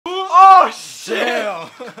Oh shit! Damn.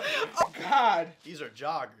 Oh God. These are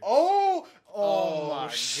joggers. Oh. Oh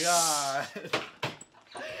my god.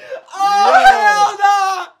 Oh hell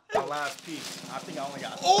no! My last piece. I think I only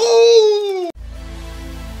got. Oh.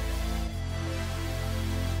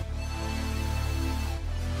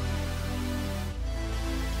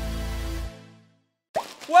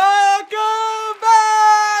 Welcome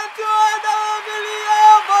back to another video,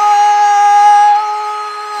 boy!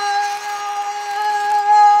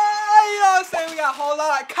 You know what I'm saying? We got a whole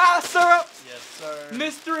lot of cough syrup. Yes, sir.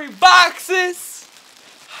 Mystery boxes.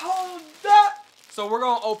 Hold up. So we're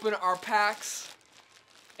going to open our packs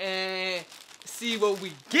and see what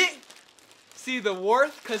we get. See the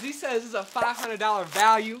worth. Because he says it's a $500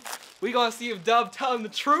 value. We going to see if Dub telling the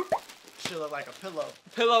truth. Should look like a pillow.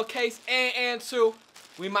 Pillowcase and two.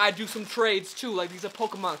 We might do some trades too, like these are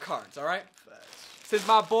Pokemon cards, alright? Since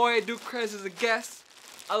my boy Ducrez is a guest,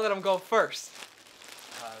 I'll let him go first.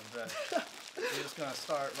 I bet. We're just gonna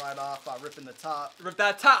start right off by ripping the top. Rip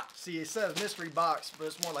that top. See, it says mystery box, but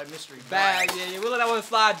it's more like mystery Bag, bag. yeah, we'll let that one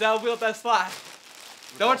slide, Dub. We'll let that slide.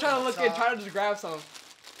 Don't try to look in, try to just grab some.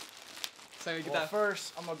 So we get that.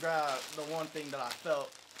 First, I'm gonna grab the one thing that I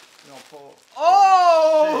felt. You know, pull.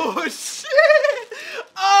 Oh, shit!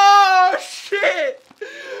 Oh, shit!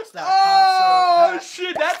 Oh,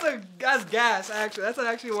 shit! That's gas, actually. That's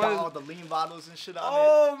actually one of all the lean bottles and shit on it.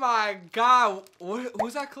 Oh my god.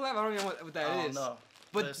 Who's that collab? I don't even know what that is. I don't know.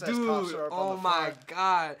 But dude, oh my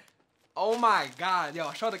god. Oh my god.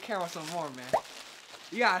 Yo, show the camera some more, man.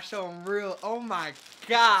 You gotta show them real. Oh my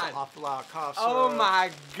god. Awful lot of cough Oh syrup,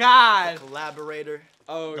 my god. the collaborator.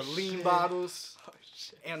 Oh the lean bottles. Oh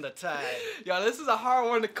shit. And the tag. Yo, this is a hard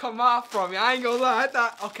one to come off from. I ain't gonna lie. I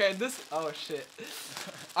thought, okay, this. Oh shit.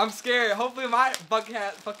 I'm scared. Hopefully my bucket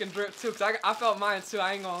hat fucking drip too, cause I felt mine too.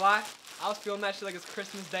 I ain't gonna lie. I was feeling that shit like it's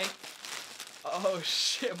Christmas Day. Oh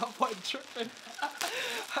shit, my boy tripping.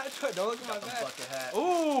 Don't look at my bag. Bucket hat.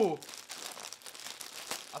 Ooh.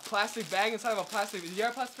 A plastic bag inside of a plastic. Do you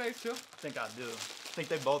have plastic bags too? I think I do. I think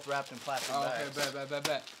they both wrapped in plastic bags. Okay,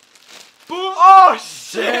 bet. Boom. Oh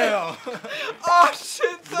shit. Damn. Oh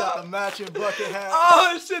shit. You got the matching bucket hat.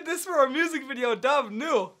 Oh shit, this is for a music video Dub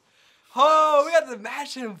knew. Oh, we got the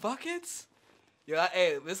matching buckets. Yeah,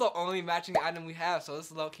 hey, this is the only matching item we have, so this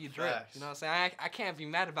is low-key drip. Facts. You know what I'm saying? I can't be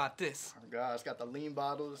mad about this. Oh god, it's got the lean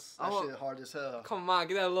bottles. That shit hard as hell. Come on,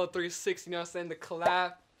 get that little 360, you know what I'm saying? The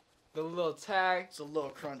collab, the little tag. It's a little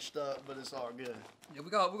crunched up, but it's all good. Yeah, we're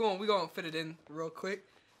gonna fit it in real quick.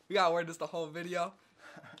 We gotta wear this the whole video.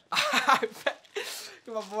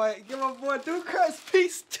 Give my boy Ducrez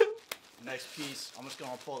piece too. Next piece, I'm just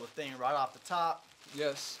gonna pull the thing right off the top.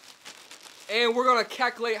 Yes. And we're gonna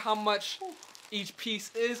calculate how much each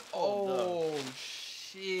piece is. Oh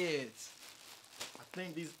shit. I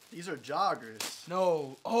think these are joggers.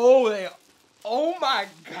 No. Oh my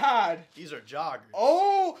god. These are joggers.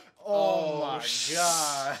 Oh my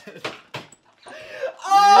god.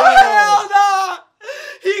 Oh hell no!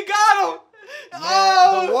 He got him.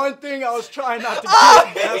 Man, the one thing I was trying not to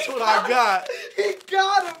get, that's what I got. He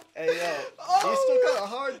got him. Hey yo, these still kind of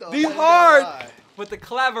hard though. These hard. With the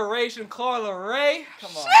collaboration, BinstockVlogs.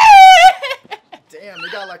 Come on. Damn, they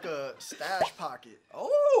got like a stash pocket.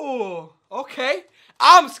 Oh, okay.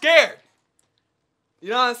 I'm scared. You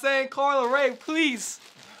know what I'm saying? BinstockVlogs, please.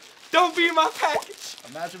 Don't be in my package.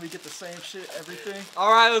 Imagine we get the same shit, everything.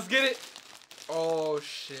 All right, let's get it. Oh,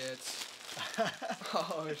 shit.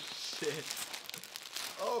 Oh, shit.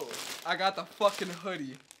 Oh. I got the fucking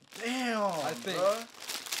hoodie. Damn, I think. Bruh.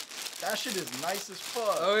 That shit is nice as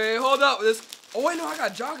fuck. Okay, hold up. Oh, wait, no, I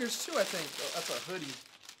got joggers too, I think. Oh, that's a hoodie.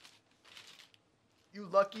 You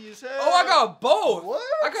lucky as hell. Oh, I got both. What?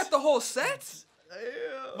 I got the whole set?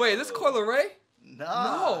 Damn. Wait, this BinstockVlogs?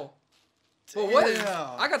 Nah. No. Damn. But what is,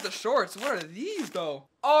 I got the shorts. What are these though?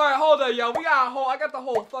 All right, hold up, yo. I got the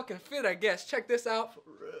whole fucking fit, I guess. Check this out. For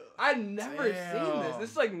real. I never seen this.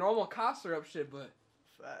 This is like normal cough syrup shit, but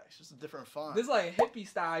Facts. Just a different font. this is like hippie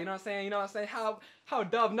style. You know what I'm saying? You know what I'm saying? How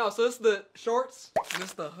Dub? No. So this is the shorts. And this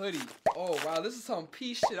is the hoodie. Oh wow, this is some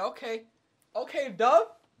pea shit. Okay, Dub.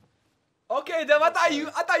 Okay, Dub. I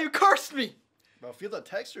thought you cursed me. Bro, feel the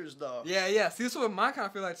textures though. Yeah. See, this is what mine kind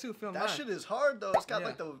of feel like too. Feel that mine. shit is hard though. It's got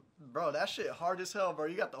like bro, that shit hard as hell, bro.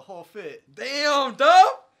 You got the whole fit. Damn, Dub.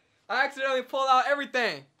 I accidentally pulled out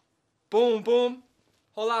everything. Boom, boom.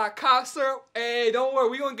 Whole lot of cough syrup. Hey, don't worry.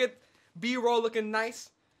 We gonna get B-roll looking nice.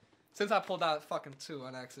 Since I pulled out fucking 2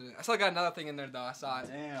 on accident. I still got another thing in there though. I saw it.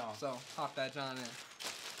 Damn. So, pop that John in.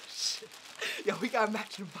 Shit. Yo, we got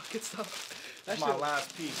matching buckets though. That's my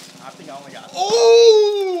last piece. I think I only got.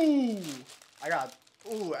 Oh! I got.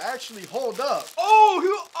 Ooh, actually, hold up.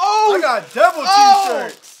 Oh! I got devil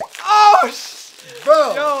t-shirts. Oh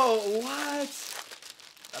Bro. Yo, what?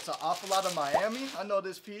 That's an awful lot of Miami. I know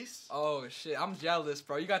this piece. Oh shit, I'm jealous,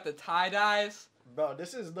 bro. You got the tie-dyes? Bro,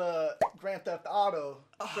 this is the Grand Theft Auto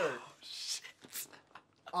shirt. Oh shit.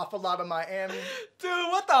 Awful lot of Miami. Dude,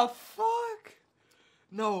 what the fuck?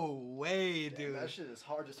 No way, dude. That shit is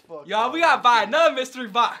hard as fuck. Y'all, we gotta buy another mystery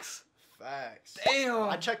box. Facts. Damn.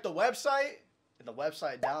 I checked the website, and the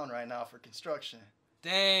website down right now for construction.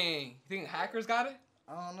 Dang. You think hackers got it?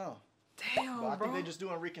 I don't know. Damn, But I bro. think they just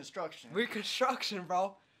doing reconstruction. Reconstruction,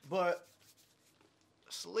 bro. But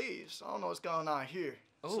sleeves, I don't know what's going on here.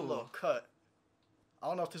 It's a Ooh. little cut. I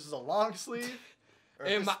don't know if this is a long sleeve or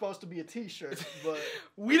if it's supposed to be a t-shirt, but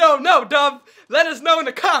we don't know, Dub. Let us know in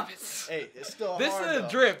the comments. hey, it's still This hard, is a though.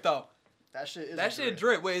 drip, though. That shit is That shit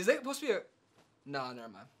drip. Wait, is it supposed to be a... No, never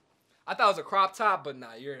mind. I thought it was a crop top, but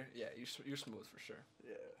nah, you're smooth for sure.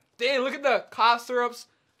 Yeah. Damn, look at the cough syrups.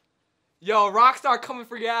 Yo, Rockstar coming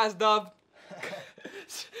for your ass, Dub.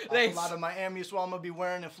 A lot of Miami is what I'm gonna be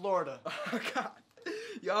wearing in Florida. Oh God.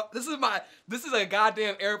 Yo, this is a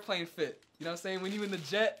goddamn airplane fit. You know what I'm saying? When you in the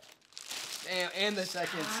jet. Damn, and the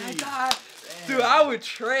second tie tee. dye. Dude, I would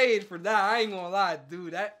trade for that. I ain't gonna lie,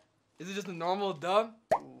 dude. That is it just a normal Dub?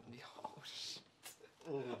 Ooh. Oh shit.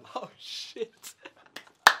 Ooh. Oh shit.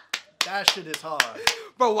 That shit is hard.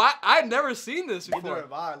 Bro, why? I've never seen this before. Neither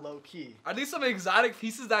have I, low key. Are these some exotic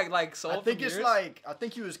pieces that like sold? I think for it's years? like I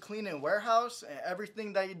think he was cleaning warehouse and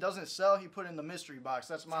everything that he doesn't sell he put in the mystery box.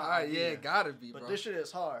 That's my idea. Yeah, it gotta be, bro. But this shit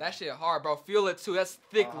is hard. That shit hard, bro. Feel it too. That's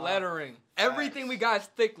thick lettering. Everything we got is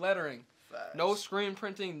thick lettering. Facts. No screen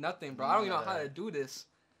printing, nothing, bro. I don't even know how Yeah. to do this.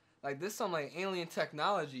 Like this, some like alien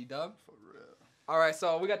technology, Dub. For real. All right,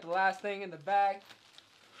 so we got the last thing in the bag.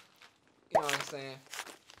 You know what I'm saying?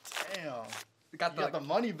 Damn. We got You got the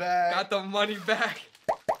money bag. Got the money back.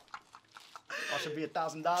 Oh, should be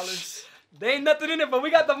 $1,000. There ain't nothing in it, but we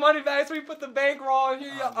got the money back, so we put the bankroll in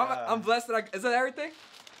here. Oh, God. I'm blessed that is that everything?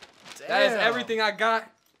 Damn. That is everything I got.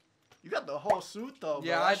 You got the whole suit though, bro.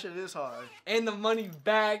 Yeah, That shit is hard. And the money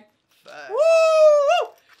bag. Facts. Woo!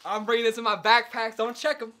 I'm bringing this in my backpacks. Don't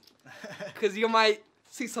check them, because you might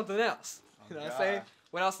see something else. You know what I'm saying?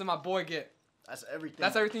 What else did my boy get? That's everything.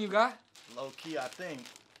 That's everything you got? Low key, I think.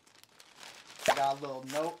 Got a little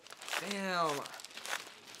note. Damn.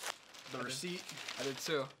 The receipt. I did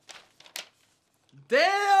too.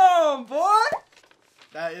 Damn, boy!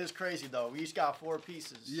 That is crazy though. We each got 4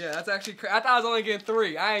 pieces. Yeah, that's actually crazy. I thought I was only getting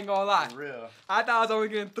 3. I ain't gonna lie. For real. I thought I was only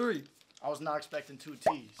getting 3. I was not expecting 2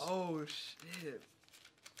 T's. Oh, shit.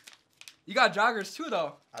 You got joggers too,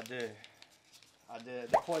 though. I did.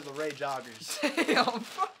 The Coil-Ray joggers. Damn,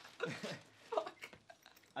 fuck.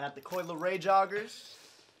 I got the Coil-Ray joggers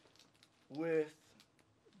with.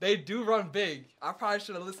 They do run big. I probably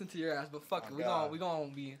should have listened to your ass, but fuck it. We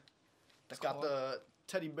gonna be. It's got the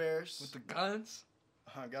teddy bears. With the guns.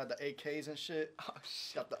 Got the AKs and shit. Oh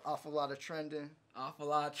shit. Got the awful lot of trending. Awful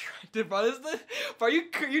lot of trending, bro. Bro,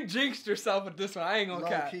 you jinxed yourself with this one. I ain't gonna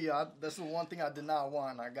cap. Low key, that's the one thing I did not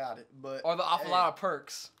want. I got it, but. Or the awful lot of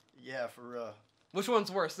perks. Yeah, for real. Which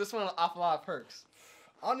one's worse? This one or the awful lot of perks?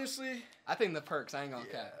 Honestly, I think the perks. I ain't gonna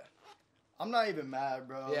cap. I'm not even mad,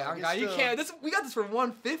 bro. Yeah, like, you can't. We got this for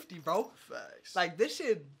 $150, bro. Facts. Like this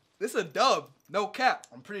shit. This is a dub. No cap.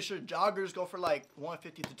 I'm pretty sure joggers go for like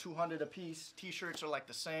 $150 to $200 a piece. T-shirts are like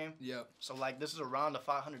the same. Yep. So like this is around a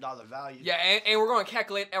 $500 value. Yeah, and we're gonna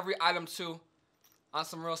calculate every item too, on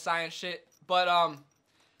some real science shit. But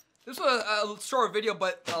this was a short video,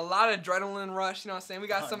 but a lot of adrenaline rush. You know what I'm saying? We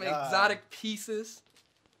got some exotic pieces.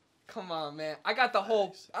 Come on, man. I got the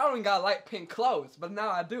whole. I don't even got light pink clothes, but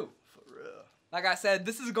now I do. For real. Like I said,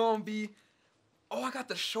 this is gonna be. Oh, I got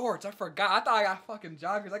the shorts. I forgot. I thought I got fucking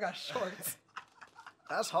joggers. I got shorts.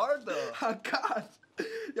 That's hard though. Oh God.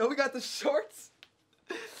 Yo, we got the shorts.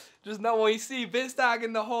 Just know when you see Binstock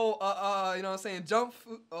in the whole you know what I'm saying,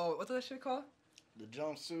 what's that shit called? The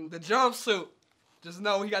jumpsuit. The jumpsuit. Just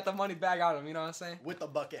know he got the money bag on him, you know what I'm saying? With the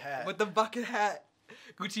bucket hat. With the bucket hat.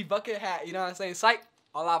 Gucci bucket hat, you know what I'm saying? Psych.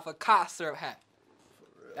 All out for cough syrup hat.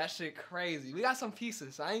 For real. That shit crazy. We got some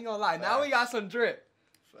pieces, I ain't gonna lie. Facts. Now we got some drip.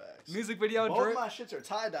 Facts. Music video Both drip. my shits are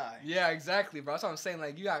tie-dye. Yeah, exactly, bro. That's what I'm saying.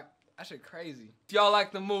 Like, you got that shit crazy. Do y'all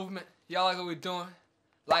like the movement? Y'all like what we doing?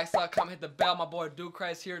 Like, sub, come hit the bell. My boy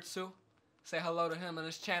Ducrez here too. Say hello to him on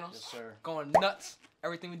his channels. Yes, sir. Going nuts.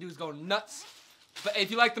 Everything we do is going nuts. But if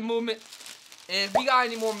you like the movement, and if we got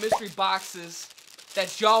any more mystery boxes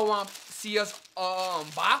that y'all want to see us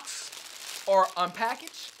unbox or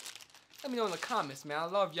unpackage, let me know in the comments, man. I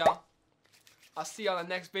love y'all. I'll see y'all in the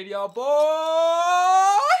next video, boy.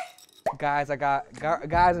 Guys,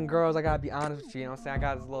 guys and girls, I gotta be honest with you. You know what I'm saying? I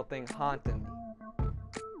got this little thing haunting me.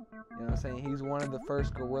 You know You know what I'm saying? He's one of the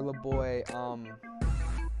first Gorilla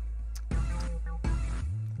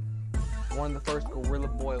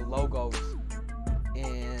Boy, logos,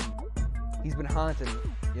 and he's been haunting me.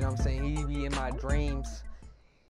 You know what I'm saying? He be in my dreams